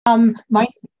My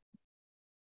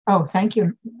Oh, thank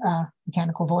you,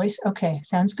 mechanical voice. Okay,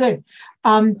 sounds good.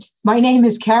 My name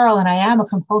is Carol, and I am a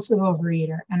compulsive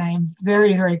overeater, and I am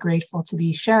very, very grateful to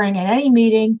be sharing at any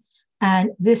meeting,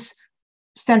 and this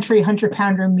Century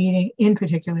 100-pounder meeting in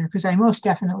particular, because I most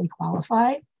definitely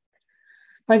qualify.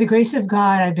 By the grace of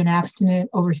God, I've been abstinent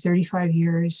over 35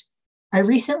 years. I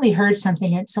recently heard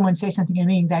someone say something in a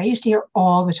meeting that I used to hear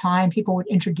all the time. People would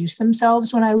introduce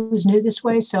themselves when I was new this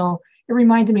way, so it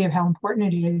reminded me of how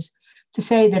important it is to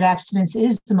say that abstinence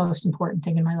is the most important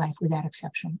thing in my life without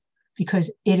exception,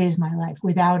 because it is my life.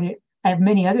 Without it, I have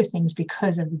many other things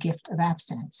because of the gift of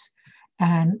abstinence.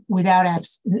 And without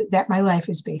that, my life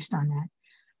is based on that.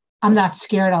 I'm not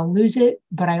scared I'll lose it,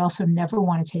 but I also never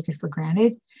want to take it for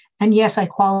granted. And yes, I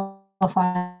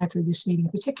qualify for this meeting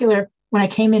in particular. When I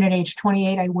came in at age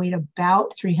 28, I weighed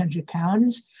about 300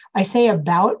 pounds. I say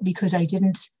about because I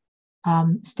didn't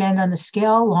stand on the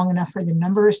scale long enough for the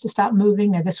numbers to stop moving.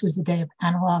 Now, this was the day of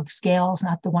analog scales,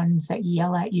 not the ones that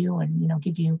yell at you and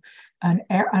give you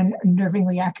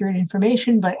unnervingly accurate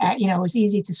information. But it was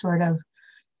easy to sort of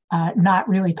not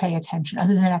really pay attention.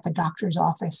 Other than at the doctor's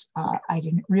office, I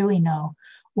didn't really know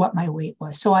what my weight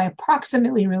was. So I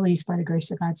approximately released, by the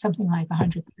grace of God, something like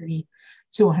 130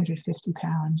 to 150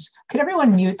 pounds. Could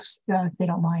everyone mute if they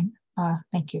don't mind?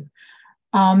 Thank you.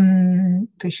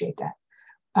 Appreciate that.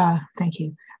 Thank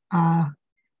you.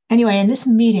 Anyway, and this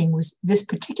meeting was the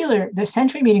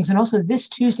Century meetings, and also this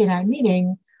Tuesday night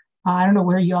meeting. I don't know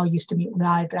where you all used to meet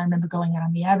live, but I remember going out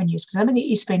on the avenues because I'm in the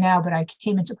East Bay now, but I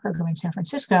came into a program in San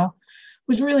Francisco. It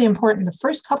was really important. The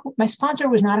first couple, my sponsor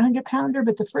was not a 100-pounder,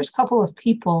 but the first couple of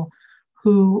people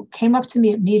who came up to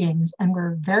me at meetings and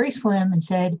were very slim and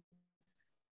said,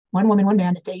 one woman, one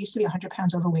man, that they used to be 100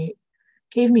 pounds overweight,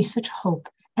 gave me such hope.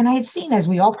 And I had seen, as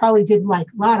we all probably did, like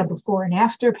a lot of before and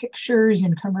after pictures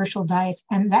and commercial diets,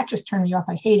 and that just turned me off.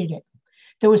 I hated it.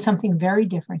 There was something very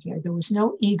different here. There was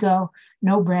no ego,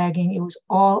 no bragging. It was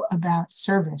all about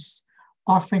service,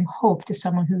 offering hope to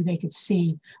someone who they could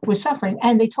see was suffering.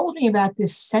 And they told me about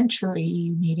this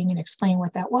Century meeting and explained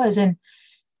what that was. And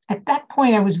at that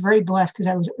point, I was very blessed because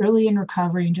I was early in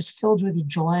recovery and just filled with the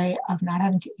joy of not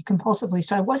having to eat compulsively.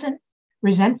 So I wasn't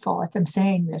resentful at them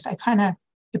saying this.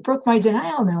 It broke my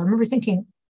denial now. I remember thinking,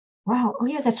 wow, oh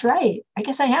yeah, that's right. I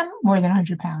guess I am more than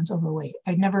 100 pounds overweight.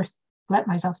 I'd never let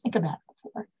myself think about it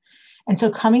before. And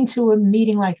so coming to a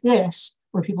meeting like this,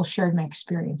 where people shared my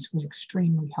experience, was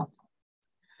extremely helpful.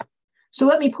 So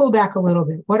let me pull back a little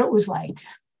bit, what it was like.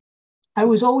 I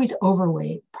was always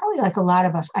overweight, probably like a lot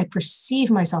of us. I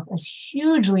perceive myself as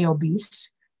hugely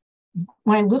obese.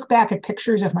 When I look back at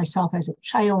pictures of myself as a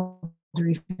child or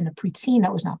even a preteen,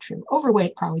 that was not true.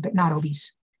 Overweight probably, but not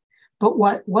obese. But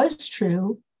what was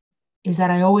true is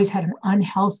that I always had an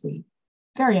unhealthy,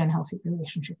 very unhealthy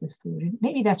relationship with food. And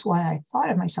maybe that's why I thought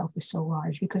of myself as so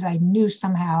large, because I knew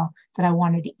somehow that I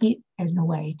wanted to eat as a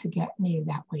way to get me to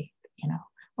that weight,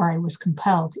 or I was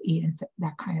compelled to eat in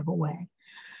that kind of a way.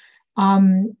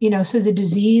 So the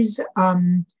disease,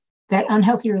 that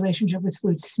unhealthy relationship with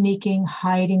food, sneaking,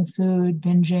 hiding food,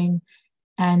 binging,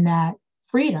 and that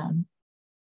freedom,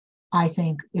 I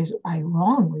think, I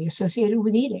wrongly associated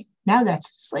with eating. Now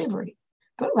that's slavery.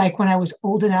 But like when I was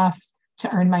old enough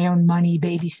to earn my own money,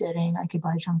 babysitting, I could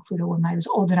buy junk food. Or when I was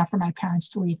old enough for my parents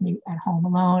to leave me at home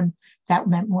alone, that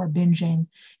meant more binging,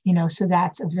 so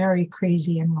that's a very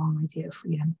crazy and wrong idea of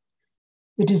freedom.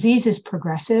 The disease is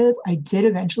progressive. I did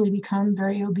eventually become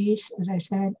very obese, as I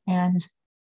said, and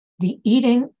the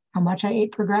eating, how much I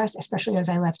ate progressed, especially as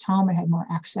I left home and had more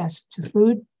access to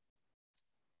food.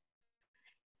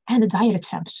 And the diet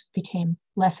attempts became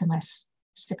less and less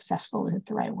successful, isn't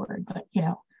the right word, but,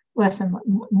 less and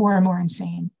more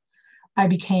insane. I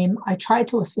tried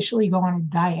to officially go on a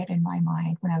diet in my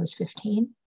mind when I was 15.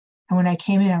 And when I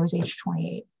came in, I was age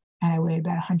 28 and I weighed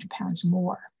about 100 pounds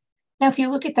more. Now, if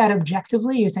you look at that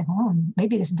objectively, you think, oh,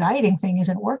 maybe this dieting thing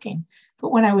isn't working.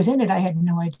 But when I was in it, I had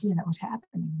no idea that was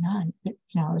happening, none.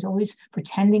 I was always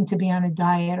pretending to be on a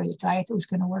diet, or the diet that was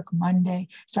going to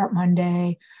start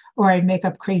Monday, or I'd make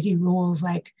up crazy rules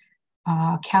like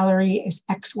calorie is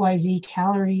XYZ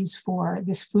calories for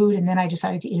this food. And then I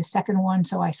decided to eat a second one.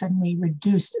 So I suddenly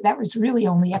reduced. That was really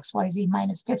only XYZ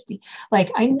minus 50.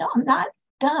 Like, I know I'm not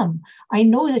dumb. I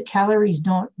know that calories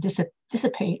don't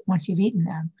dissipate once you've eaten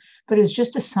them, but it was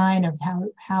just a sign of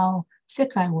how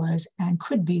sick I was and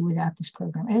could be without this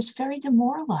program. And it's very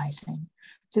demoralizing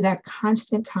to that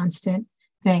constant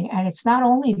thing. And it's not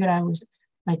only that I was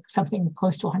like something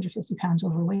close to 150 pounds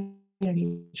overweight at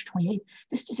age 28.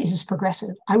 This disease is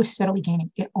progressive. I was steadily gaining.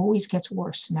 It always gets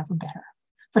worse, never better.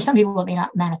 For some people, it may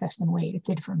not manifest in weight. It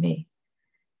did for me.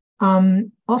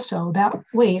 Also about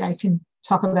weight, I can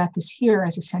talk about this here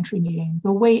as a Sentry meeting.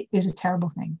 The weight is a terrible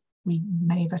thing.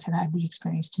 Many of us have had the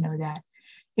experience to know that.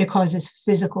 It causes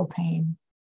physical pain.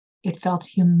 It felt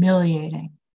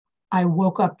humiliating. I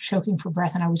woke up choking for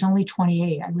breath and I was only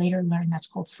 28. I later learned that's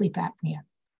called sleep apnea.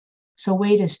 So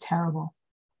weight is terrible.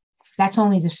 That's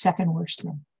only the second worst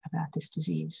thing about this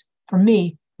disease. For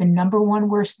me, the number one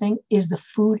worst thing is the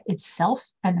food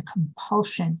itself and the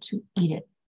compulsion to eat it.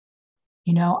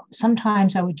 You know,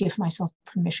 sometimes I would give myself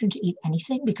permission to eat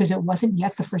anything because it wasn't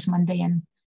yet the first Monday in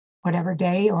whatever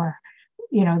day or,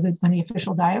 you know, when the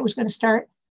official diet was going to start.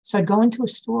 So I'd go into a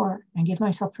store and give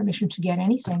myself permission to get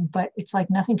anything, but it's like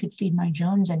nothing could feed my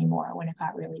Jones anymore when it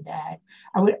got really bad.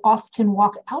 I would often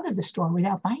walk out of the store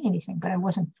without buying anything, but I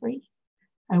wasn't free.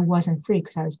 I wasn't free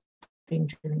because I was being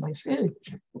driven by food.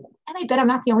 And I bet I'm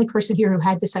not the only person here who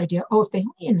had this idea, oh, if they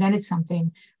only invented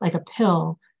something like a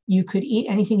pill, you could eat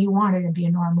anything you wanted and be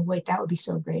a normal weight, that would be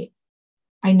so great.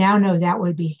 I now know that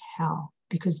would be hell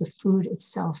because the food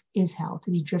itself is hell.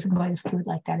 To be driven by the food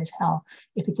like that is hell.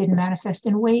 If it didn't manifest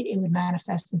in weight, it would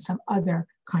manifest in some other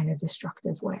kind of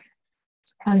destructive way.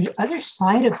 On the other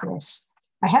side of this,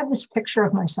 I have this picture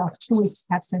of myself 2 weeks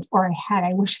absent, or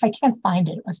I wish I can't find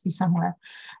it. It must be somewhere.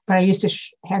 But I used to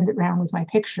hand it around with my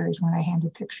pictures when I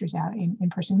handed pictures out in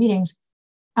in-person meetings.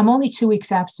 I'm only 2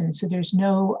 weeks absent, so there's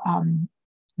no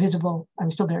visible, I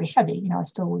was still very heavy. You know, I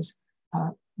still was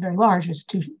very large. It was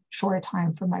too short a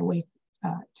time for my weight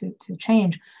to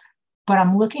change. But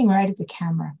I'm looking right at the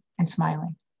camera and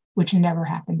smiling, which never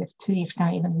happened to the extent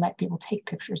I even let people take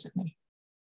pictures of me.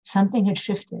 Something had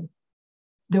shifted.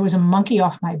 There was a monkey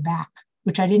off my back,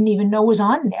 which I didn't even know was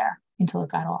on there until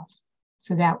it got off.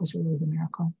 So that was really the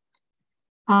miracle.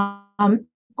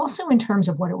 Also, in terms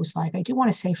of what it was like, I do want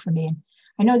to say for me, and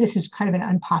I know this is kind of an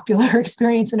unpopular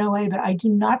experience in a way, but I do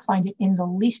not find it in the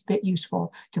least bit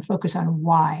useful to focus on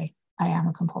why I am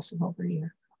a compulsive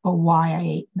overeater or why I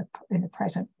ate in the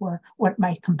present or what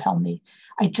might compel me.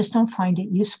 I just don't find it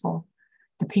useful.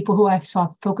 The people who I saw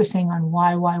focusing on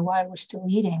why we're still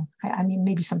eating. I mean,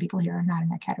 maybe some people here are not in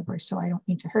that category, so I don't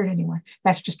mean to hurt anyone.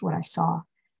 That's just what I saw.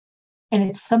 And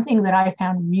it's something that I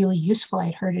found really useful.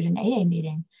 I'd heard at an AA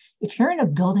meeting. If you're in a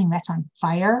building that's on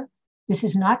fire, this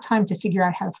is not time to figure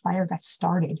out how the fire got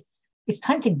started. It's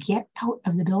time to get out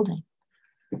of the building.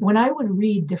 When I would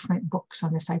read different books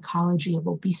on the psychology of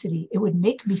obesity, it would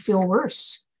make me feel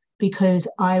worse because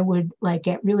I would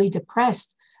get really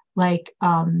depressed,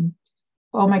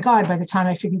 oh my God, by the time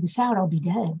I figure this out, I'll be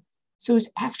dead. So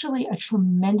it's actually a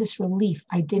tremendous relief.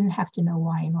 I didn't have to know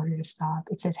why in order to stop.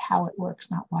 It says how it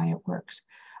works, not why it works.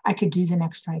 I could do the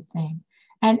next right thing.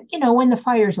 And, when the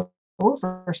fire's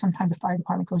over, sometimes the fire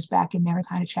department goes back in there and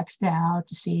kind of checks it out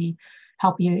to see,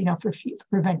 help you,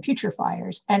 prevent future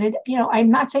fires. And I'm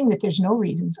not saying that there's no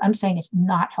reasons. I'm saying it's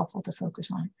not helpful to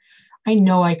focus on. I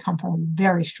know I come from a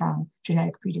very strong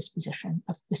genetic predisposition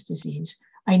of this disease.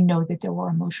 I know that there were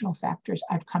emotional factors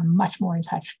I've come much more in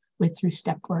touch with through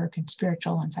step work and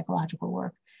spiritual and psychological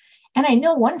work. And I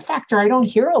know one factor I don't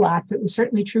hear a lot, but was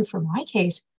certainly true for my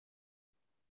case.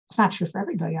 It's not true for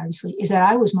everybody, obviously, is that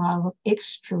I was modeled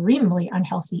extremely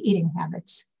unhealthy eating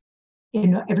habits.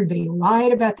 Everybody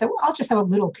lied about that. Well, I'll just have a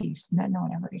little piece. No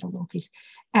one ever ate a little piece.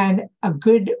 And a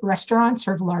good restaurant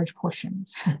served large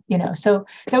portions, So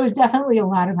there was definitely a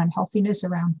lot of unhealthiness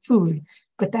around food,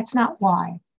 but that's not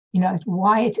why.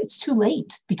 Why it's too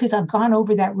late because I've gone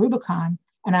over that Rubicon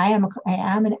and I am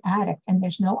an addict and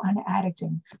there's no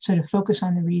unaddicting. So to focus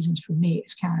on the reasons for me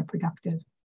is counterproductive.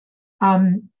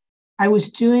 I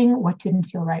was doing what didn't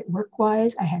feel right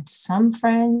work-wise. I had some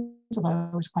friends, although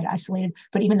I was quite isolated,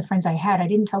 but even the friends I had, I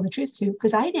didn't tell the truth to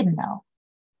because I didn't know.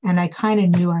 And I kind of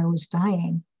knew I was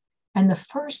dying. And the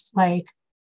first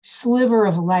sliver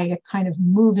of light, kind of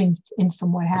moving in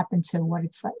from what happened to what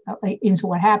it's like into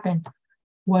what happened,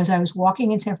 was I was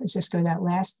walking in San Francisco that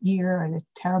last year of the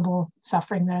terrible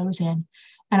suffering that I was in.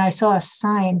 And I saw a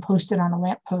sign posted on a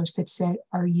lamppost that said,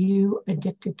 "Are you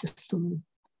addicted to food?"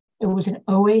 It was an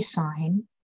OA sign.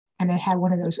 And it had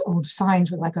one of those old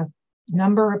signs with a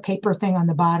number, a paper thing on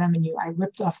the bottom. And I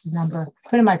ripped off the number,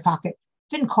 put it in my pocket,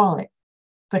 didn't call it,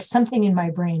 but something in my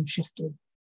brain shifted.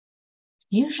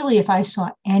 Usually if I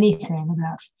saw anything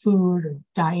about food or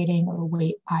dieting or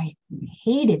weight, I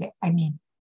hated it. I mean,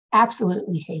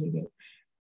 absolutely hated it.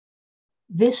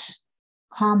 This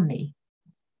calmed me.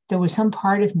 There was some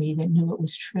part of me that knew it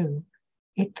was true.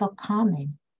 It felt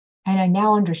calming. And I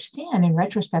now understand in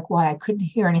retrospect why I couldn't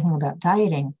hear anything about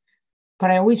dieting, but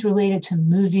I always related to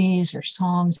movies or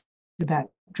songs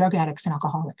about drug addicts and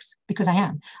alcoholics, because I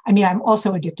am. I mean, I'm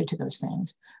also addicted to those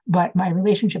things, but my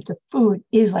relationship to food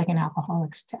is like an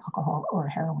alcoholics to alcohol or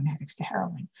heroin addicts to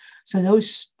heroin. So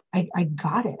those, I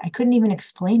got it. I couldn't even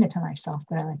explain it to myself,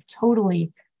 but I like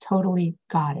totally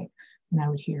got it when I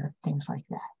would hear things like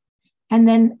that. And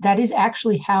then that is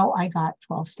actually how I got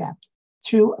 12 Step,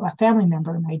 through a family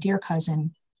member, my dear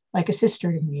cousin, like a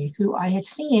sister to me, who I had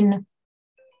seen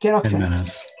get off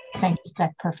drugs. Thank you.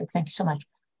 That's perfect. Thank you so much.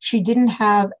 She didn't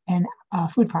have a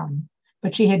food problem,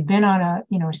 but she had been on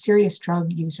a serious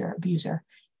drug abuser,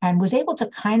 and was able to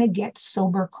kind of get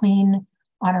sober clean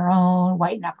on her own,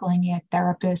 white knuckling it,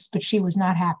 therapist, but she was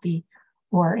not happy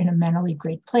or in a mentally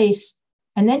great place.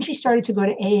 And then she started to go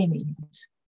to AA meetings,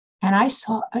 and I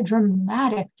saw a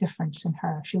dramatic difference in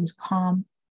her. She was calm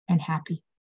and happy.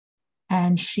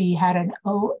 And she had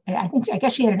I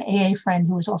guess she had an AA friend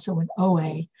who was also an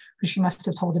OA, who she must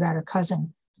have told about her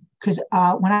cousin. Because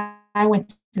when I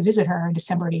went to visit her in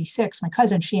December of '86, my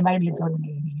cousin, she invited me to go to an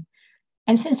AA meeting.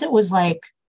 And since it was like,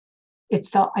 it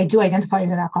felt, I do identify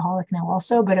as an alcoholic now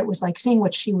also, but it was like seeing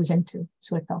what she was into.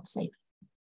 So it felt safe.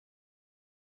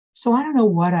 So I don't know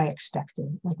what I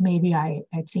expected. Like maybe I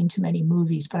had seen too many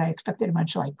movies, but I expected a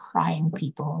bunch of like crying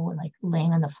people, like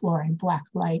laying on the floor in black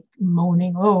light,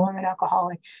 moaning, "Oh, I'm an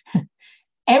alcoholic."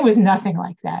 It was nothing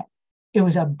like that. It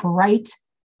was a bright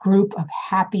group of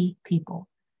happy people.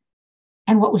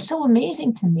 And what was so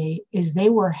amazing to me is they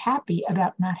were happy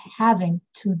about not having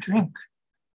to drink.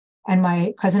 And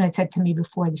my cousin had said to me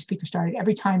before the speaker started,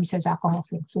 every time he says alcohol,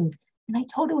 think food. And I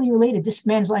totally related. This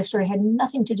man's life story had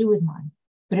nothing to do with mine,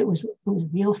 but it was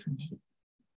real for me.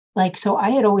 Like, so I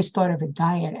had always thought of a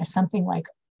diet as something like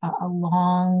a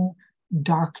long,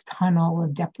 dark tunnel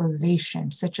of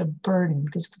deprivation, such a burden,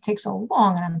 because it takes so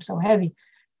long and I'm so heavy.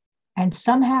 And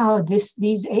somehow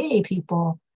these AA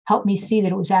people helped me see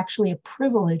that it was actually a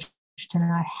privilege to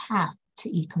not have to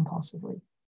eat compulsively.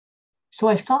 So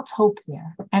I felt hope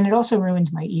there. And it also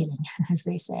ruined my eating, as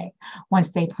they say.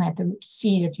 Once they plant the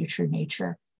seed of your true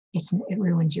nature, it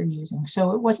ruins your using.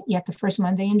 So it wasn't yet the first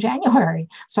Monday in January.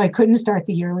 So I couldn't start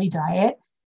the yearly diet.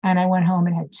 And I went home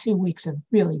and had 2 weeks of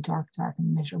really dark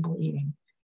and miserable eating.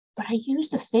 But I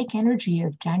used the fake energy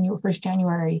of first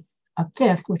January of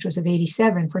 5th, which was of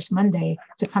 '87, first Monday,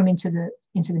 to come into the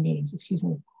meetings,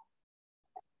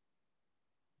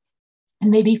 And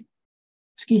maybe,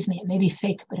 it may be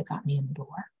fake, but it got me in the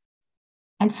door.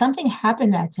 And something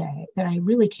happened that day that I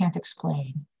really can't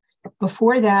explain.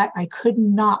 Before that, I could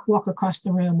not walk across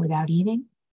the room without eating.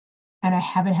 And I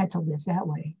haven't had to live that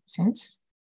way since.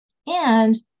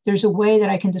 And there's a way that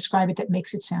I can describe it that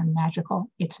makes it sound magical.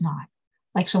 It's not.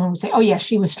 Like someone would say, "Oh, yes,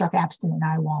 she was struck abstinent,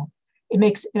 I won't."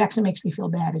 It actually makes me feel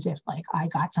bad, as if like I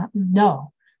got something.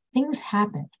 No, things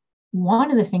happened.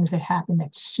 One of the things that happened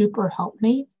that super helped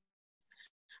me,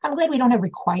 I'm glad we don't have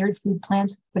required food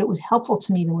plans, but it was helpful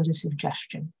to me. There was a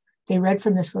suggestion. They read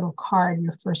from this little card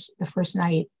the first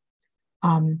night.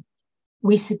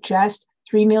 We suggest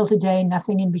 3 meals a day,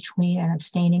 nothing in between, and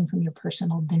abstaining from your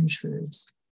personal binge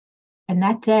foods. And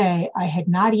that day, I had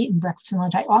not eaten breakfast and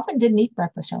lunch. I often didn't eat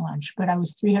breakfast or lunch, but I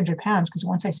was 300 pounds because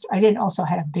once I didn't also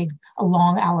had a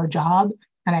long hour job,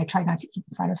 and I tried not to eat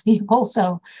in front of people.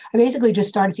 So I basically just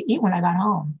started to eat when I got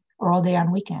home or all day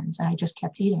on weekends, and I just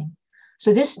kept eating.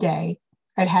 So this day,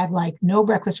 I'd had like no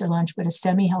breakfast or lunch, but a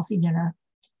semi-healthy dinner,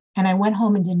 and I went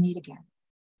home and didn't eat again.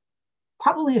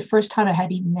 Probably the first time I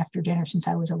had eaten after dinner since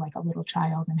I was a little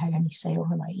child and had any say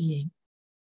over my eating.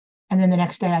 And then the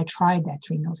next day I tried that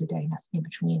 3 meals a day, nothing in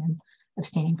between, and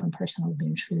abstaining from personal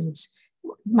binge foods.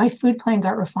 My food plan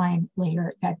got refined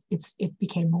later, that it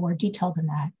became more detailed than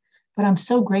that. But I'm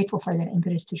so grateful for that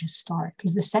impetus to just start,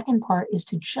 because the second part is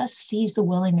to just seize the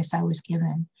willingness I was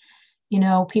given.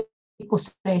 People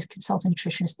say consult a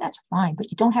nutritionist, that's fine,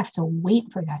 but you don't have to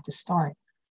wait for that to start.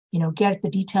 Get the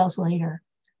details later.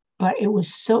 But it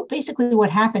was so basically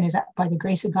what happened is that by the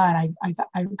grace of God,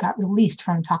 I got released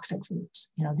from toxic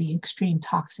foods, the extreme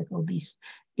toxic, obese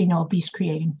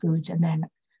creating foods. And then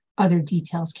other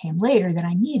details came later that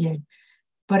I needed.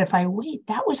 But if I wait,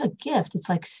 that was a gift. It's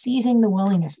like seizing the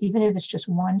willingness, even if it's just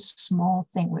one small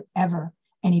thing, whatever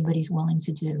anybody's willing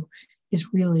to do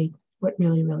is really what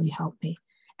really, really helped me.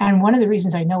 And one of the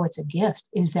reasons I know it's a gift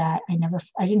is that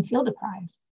I didn't feel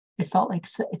deprived. It felt like,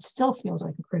 it still feels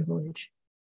like a privilege.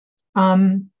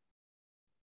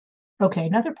 Okay,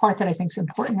 another part that I think is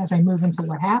important as I move into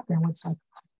what happened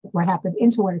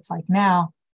into what it's like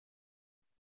now.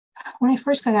 When I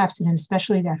first got abstinent,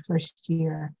 especially that first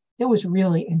year, there was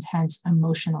really intense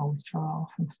emotional withdrawal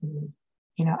from food.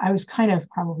 I was kind of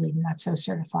probably not so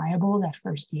certifiable that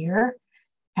first year.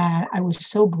 And I was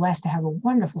so blessed to have a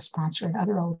wonderful sponsor and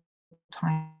other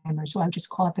timer. So I would just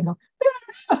call up and go,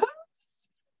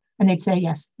 and they'd say,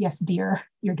 yes, yes, dear,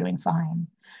 you're doing fine.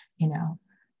 You know,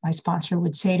 my sponsor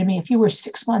would say to me, if you were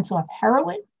 6 months off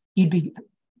heroin, you'd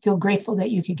feel grateful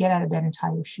that you could get out of bed and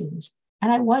tie your shoes.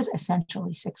 And I was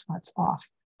essentially 6 months off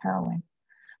heroin.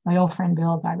 My old friend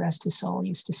Bill, God rest his soul,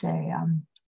 used to say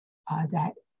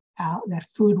that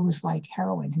food was like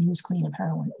heroin, and he was clean of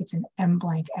heroin. It's an M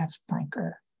blank F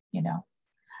blanker, you know.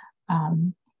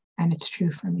 And it's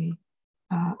true for me.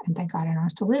 And thank God I don't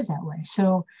have to live that way.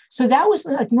 So that was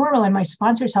like normal. And my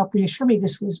sponsors helped reassure me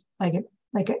this was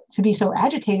to be so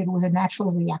agitated was a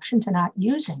natural reaction to not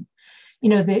using. You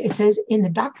know, it says in the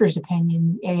doctor's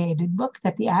opinion, AA Big Book,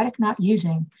 that the addict not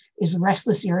using is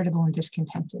restless, irritable, and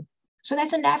discontented. So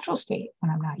that's a natural state when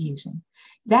I'm not using.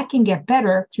 That can get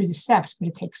better through the steps, but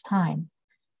it takes time.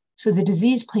 So the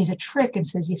disease plays a trick and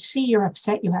says, you see, you're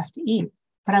upset, you have to eat.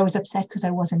 But I was upset because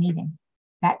I wasn't eating.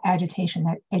 That agitation,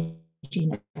 that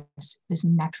edginess is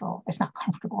natural. It's not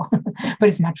comfortable, but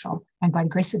it's natural. And by the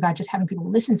grace of God, just having people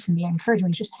listen to me and encourage me,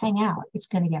 just hang out. It's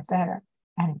going to get better.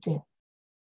 And it did.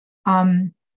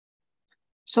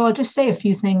 So I'll just say a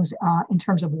few things in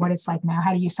terms of what it's like now.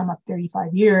 How do you sum up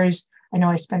 35 years? I know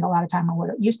I spend a lot of time on what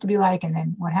it used to be like and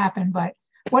then what happened, but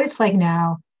what it's like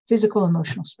now, physical,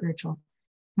 emotional, spiritual.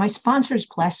 My sponsors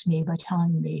bless me by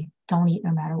telling me, don't eat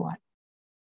no matter what.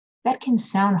 That can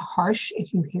sound harsh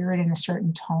if you hear it in a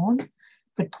certain tone,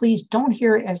 but please don't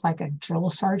hear it as like a drill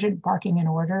sergeant barking an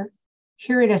order.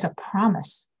 Hear it as a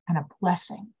promise and a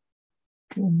blessing.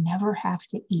 You never have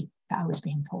to eat, I was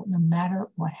being told, no matter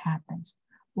what happens.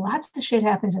 Lots of shit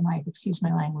happens in life, excuse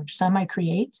my language. Some I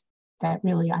create that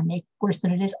really I make worse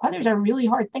than it is. Others are really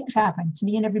hard things happen to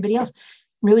me and everybody else.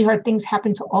 Really hard things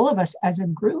happen to all of us as a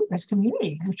group, as a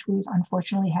community, which we've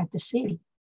unfortunately had to see.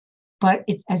 But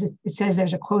it says,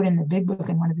 there's a quote in the Big Book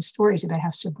in one of the stories about how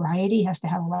sobriety has to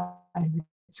have a life of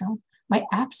its own. My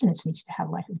abstinence needs to have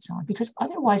a life of its own, because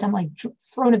otherwise I'm like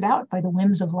thrown about by the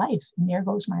whims of life, and there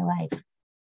goes my life,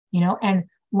 you know. And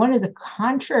one of the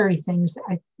contrary things,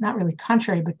 not really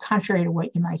contrary, but contrary to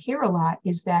what you might hear a lot,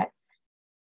 is that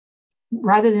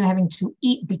rather than having to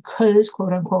eat because,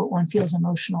 quote unquote, one feels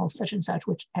emotional, such and such,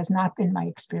 which has not been my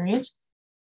experience,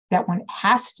 that one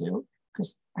has to,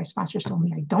 because my sponsors told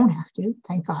me I don't have to,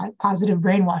 thank God, positive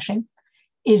brainwashing,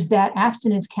 is that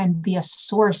abstinence can be a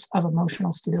source of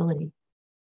emotional stability.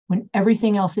 When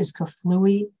everything else is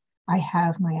kaflooey, I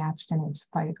have my abstinence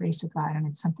by the grace of God, and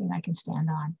it's something I can stand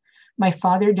on. My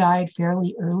father died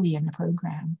fairly early in the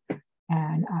program,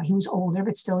 and he was older,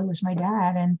 but still he was my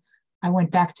dad. And I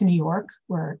went back to New York,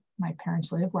 where my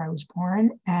parents live, where I was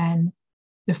born. And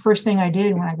the first thing I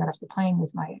did when I got off the plane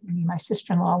with my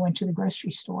sister-in-law, went to the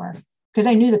grocery store, because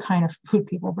I knew the kind of food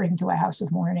people bring to a house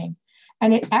of mourning.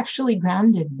 And it actually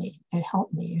grounded me. It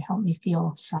helped me. It helped me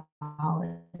feel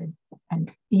solid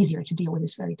and easier to deal with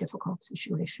this very difficult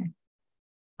situation.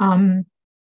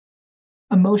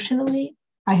 Emotionally,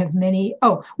 I have many.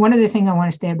 Oh, one other thing I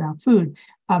want to say about food.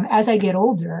 As I get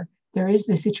older, there is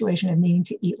the situation of needing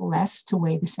to eat less to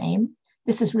weigh the same.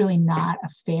 This is really not a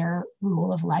fair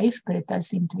rule of life, but it does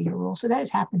seem to be a rule. So that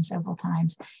has happened several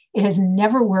times. It has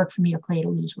never worked for me to pray to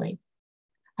lose weight.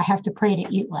 I have to pray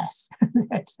to eat less.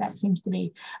 That seems to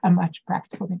be a much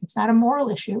practical thing. It's not a moral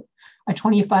issue. A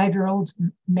 25-year-old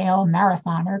male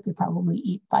marathoner could probably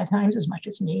eat 5 times as much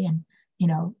as me, and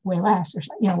way less, or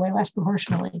way less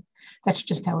proportionally. That's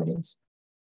just how it is.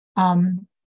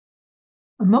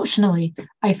 Emotionally,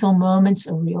 I feel moments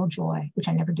of real joy, which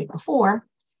I never did before,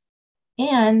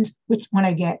 and which when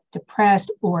I get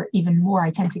depressed, or even more,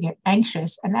 I tend to get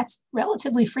anxious, and that's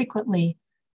relatively frequently.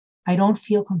 I don't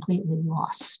feel completely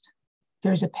lost.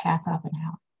 There's a path up and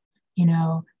out.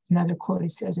 Another quote,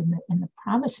 it says in the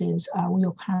promises, we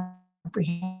will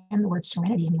comprehend the word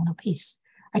serenity and you'll know peace.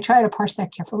 I try to parse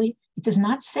that carefully. It does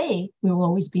not say we will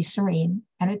always be serene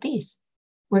and at peace.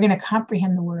 We're going to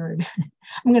comprehend the word.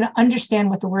 I'm going to understand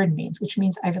what the word means, which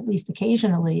means I've at least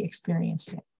occasionally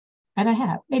experienced it. And I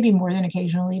have, maybe more than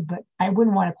occasionally, but I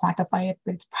wouldn't want to quantify it,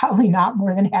 but it's probably not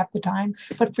more than half the time,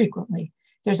 but frequently.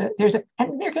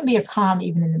 And there can be a calm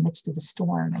even in the midst of the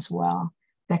storm as well.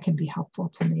 That can be helpful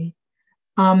to me.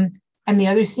 And the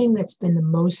other thing that's been the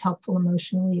most helpful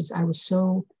emotionally is I was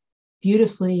so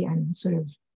beautifully and sort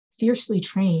of fiercely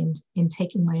trained in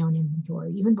taking my own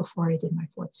inventory, even before I did my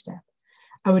 4th step.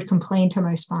 I would complain to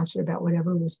my sponsor about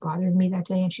whatever was bothering me that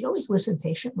day, and she'd always listen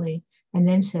patiently and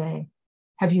then say,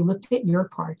 have you looked at your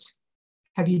part?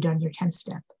 Have you done your 10th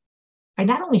step? I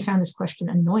not only found this question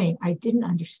annoying, I didn't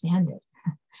understand it.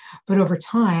 But over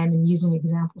time, and using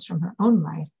examples from her own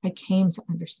life, I came to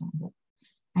understand it.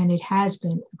 And it has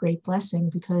been a great blessing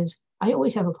because I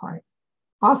always have a part.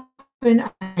 Often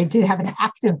I did have an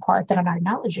active part that I'm not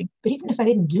acknowledging, but even if I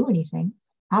didn't do anything,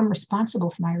 I'm responsible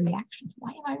for my reactions.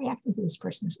 Why am I reacting to this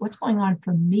person? What's going on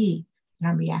for me that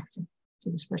I'm reacting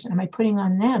to this person? Am I putting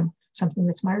on them something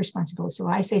that's my responsibility? So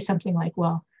I say something like,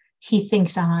 well, he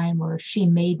thinks I'm, or she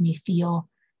made me feel.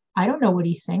 I don't know what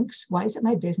he thinks. Why is it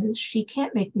my business? She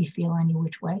can't make me feel any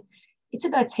which way. It's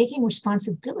about taking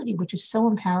responsibility, which is so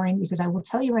empowering, because I will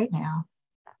tell you right now,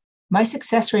 my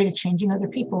success rate at changing other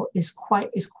people is quite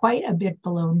a bit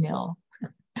below nil,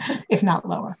 if not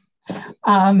lower.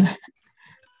 20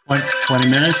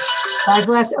 minutes. 5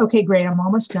 left. Okay, great. I'm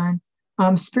almost done.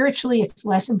 Spiritually, it's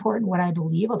less important what I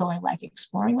believe, although I like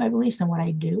exploring my beliefs, than what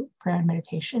I do, prayer and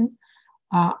meditation.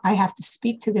 I have to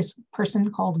speak to this person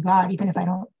called God, even if I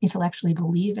don't intellectually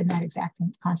believe in that exact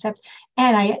concept.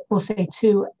 And I will say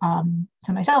to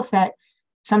myself that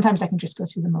sometimes I can just go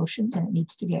through the motions, and it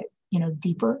needs to get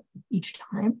deeper each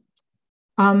time.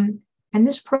 And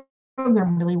this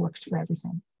program really works for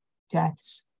everything: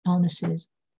 deaths, illnesses,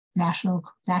 national,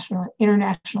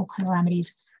 international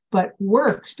calamities. But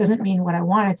works doesn't mean what I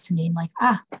want it to mean, like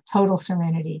total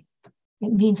serenity.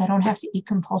 It means I don't have to eat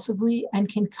compulsively and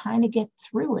can kind of get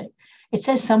through it. It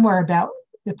says somewhere about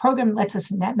the program lets us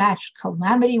match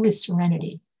calamity with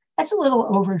serenity. That's a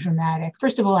little over dramatic.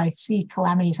 First of all, I see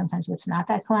calamity sometimes what's not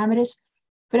that calamitous.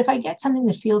 But if I get something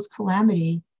that feels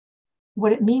calamity,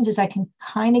 what it means is I can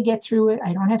kind of get through it.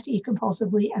 I don't have to eat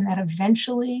compulsively, and that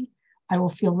eventually I will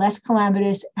feel less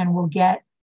calamitous and will get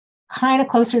kind of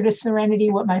closer to serenity,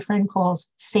 what my friend calls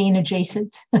sane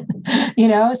adjacent,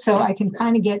 so I can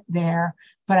kind of get there,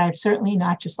 but I'm certainly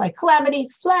not just like calamity,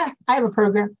 I have a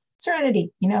program,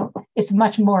 serenity, it's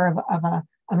much more of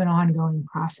an ongoing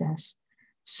process.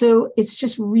 So it's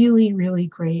just really, really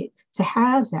great to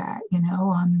have that,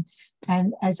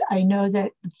 and as I know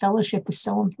that the fellowship is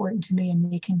so important to me,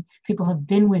 and people have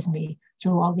been with me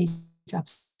through all these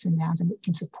ups and downs, and we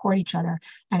can support each other,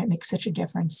 and it makes such a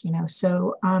difference,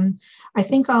 So I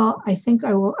think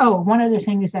I will. Oh, one other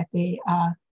thing is that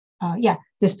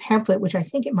this pamphlet, which I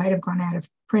think it might have gone out of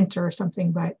print or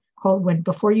something, but called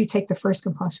Before You Take the First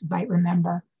Compulsive Bite,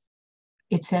 Remember.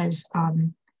 It says,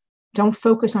 don't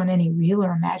focus on any real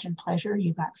or imagined pleasure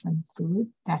you got from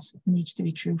food. That needs to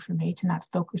be true for me, to not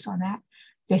focus on that.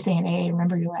 They say in AA,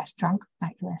 remember your last drunk,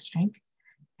 not your last drink.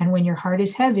 And when your heart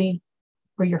is heavy,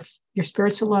 or your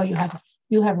spirits are low, you have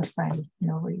a friend,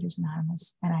 Overeaters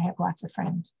Anonymous, and I have lots of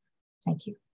friends. Thank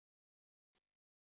you.